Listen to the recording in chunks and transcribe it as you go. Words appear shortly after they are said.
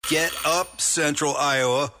Get up, Central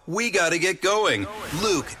Iowa. We got to get going.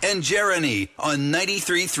 Luke and Jeremy on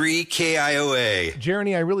 93.3 KIOA.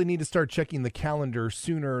 Jeremy, I really need to start checking the calendar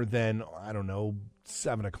sooner than,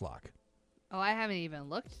 7 o'clock. Oh, I haven't even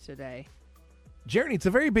looked today. Jeremy, it's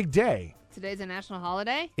a very big day. Today's a national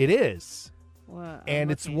holiday? It is. Well,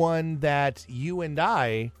 And it's one that you and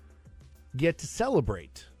I get to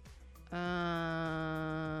celebrate. Day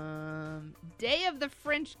of the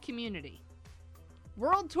French Community.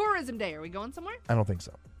 World Tourism Day. Are we going somewhere? I don't think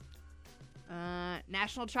so.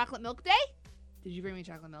 National Chocolate Milk Day? Did you bring me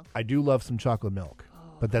chocolate milk? I do love some chocolate milk,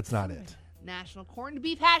 but that's not it. National Corned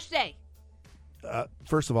Beef Hash Day.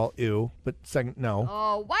 First of all, ew. But second, no.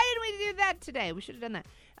 Oh, why didn't we do that today? We should have done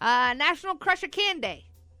that. National Crush a Can Day.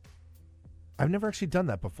 I've never actually done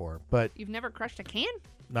that before, but You've never crushed a can?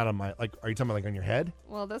 not on my, are you talking about on your head?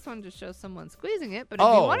 Well, this one just shows someone squeezing it, but if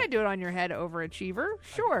you want to do it on your head, overachiever,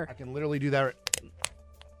 sure. I can literally do that.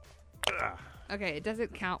 Okay, it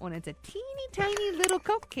doesn't count when it's a teeny tiny little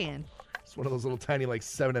Coke can. It's one of those little tiny,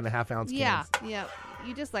 7.5 ounce cans. Yeah.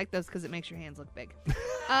 You just like those because it makes your hands look big.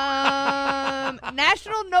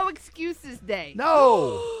 National No Excuses Day.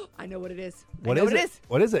 No! I know what it is. What is it?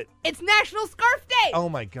 What is it? It's National Scarf Day. Oh,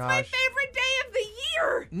 my It's gosh. my favorite day of the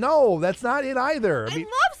year. No, that's not it either. I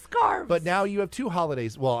love scarves. But now you have two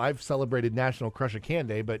holidays. Well, I've celebrated National Crush a Can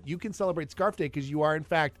Day, but you can celebrate Scarf Day because you are, in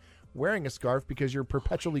fact, wearing a scarf because you're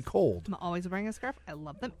perpetually cold. I'm always wearing a scarf. I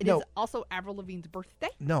love them. It No. is also Avril Lavigne's birthday.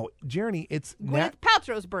 No, Jeremy, it's... Gwyneth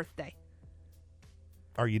Paltrow's birthday.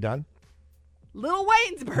 Are you done? Lil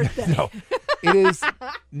Wayne's birthday. No. It is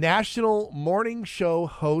National Morning Show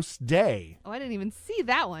Host Day. Oh, I didn't even see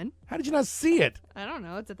that one. How did you not see it? I don't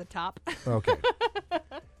know. It's at the top. Okay.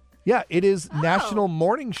 Yeah, it is National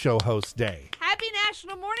Morning Show Host Day. Happy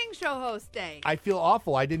National Morning Show Host Day. I feel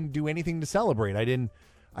awful. I didn't do anything to celebrate. I didn't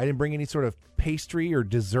bring any sort of pastry or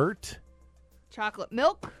dessert. Chocolate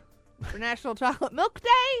milk for National Chocolate Milk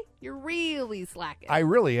Day. You're really slacking. I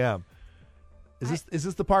really am. Is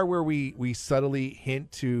this the part where we subtly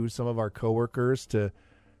hint to some of our coworkers to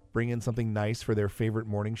bring in something nice for their favorite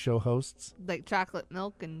morning show hosts? Like chocolate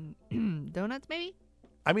milk and donuts, maybe?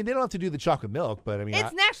 I mean, they don't have to do the chocolate milk, but I mean...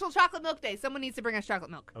 It's National Chocolate Milk Day. Someone needs to bring us chocolate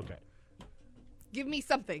milk. Okay. Give me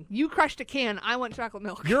something. You crushed a can. I want chocolate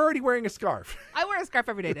milk. You're already wearing a scarf. I wear a scarf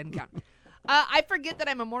every day. Doesn't count. I forget that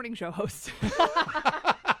I'm a morning show host.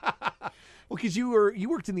 Well, because you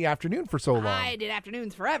worked in the afternoon for so long. I did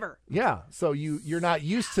afternoons forever. Yeah, so you're not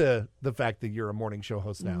used to the fact that you're a morning show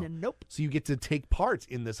host now. Nope. So you get to take part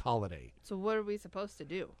in this holiday. So what are we supposed to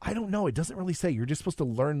do? I don't know. It doesn't really say. You're just supposed to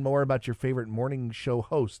learn more about your favorite morning show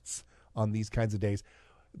hosts on these kinds of days.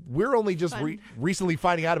 We're only just recently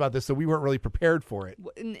finding out about this, so we weren't really prepared for it.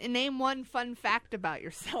 Name one fun fact about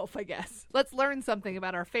yourself, I guess. Let's learn something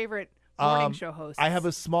about our favorite morning show hosts. I have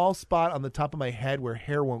a small spot on the top of my head where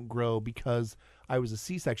hair won't grow because I was a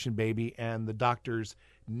C-section baby and the doctors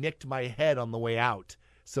nicked my head on the way out.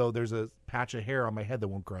 So there's a patch of hair on my head that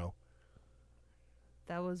won't grow.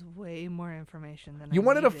 That was way more information than You I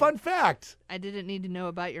wanted a needed. fun fact. I didn't need to know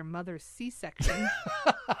about your mother's C-section.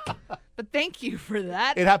 But thank you for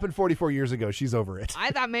that. It happened 44 years ago. She's over it.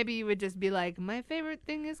 I thought maybe you would just be like, my favorite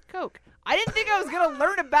thing is Coke. I didn't think I was going to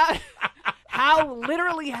learn about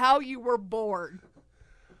how you were born.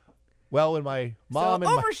 Well, when my mom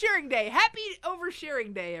and oversharing day. Happy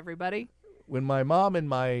oversharing day, everybody. when my mom and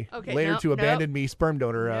my abandoned me sperm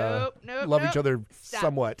donor love each other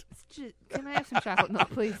somewhat. Can I have some chocolate milk,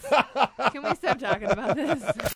 please? Can we stop talking about this?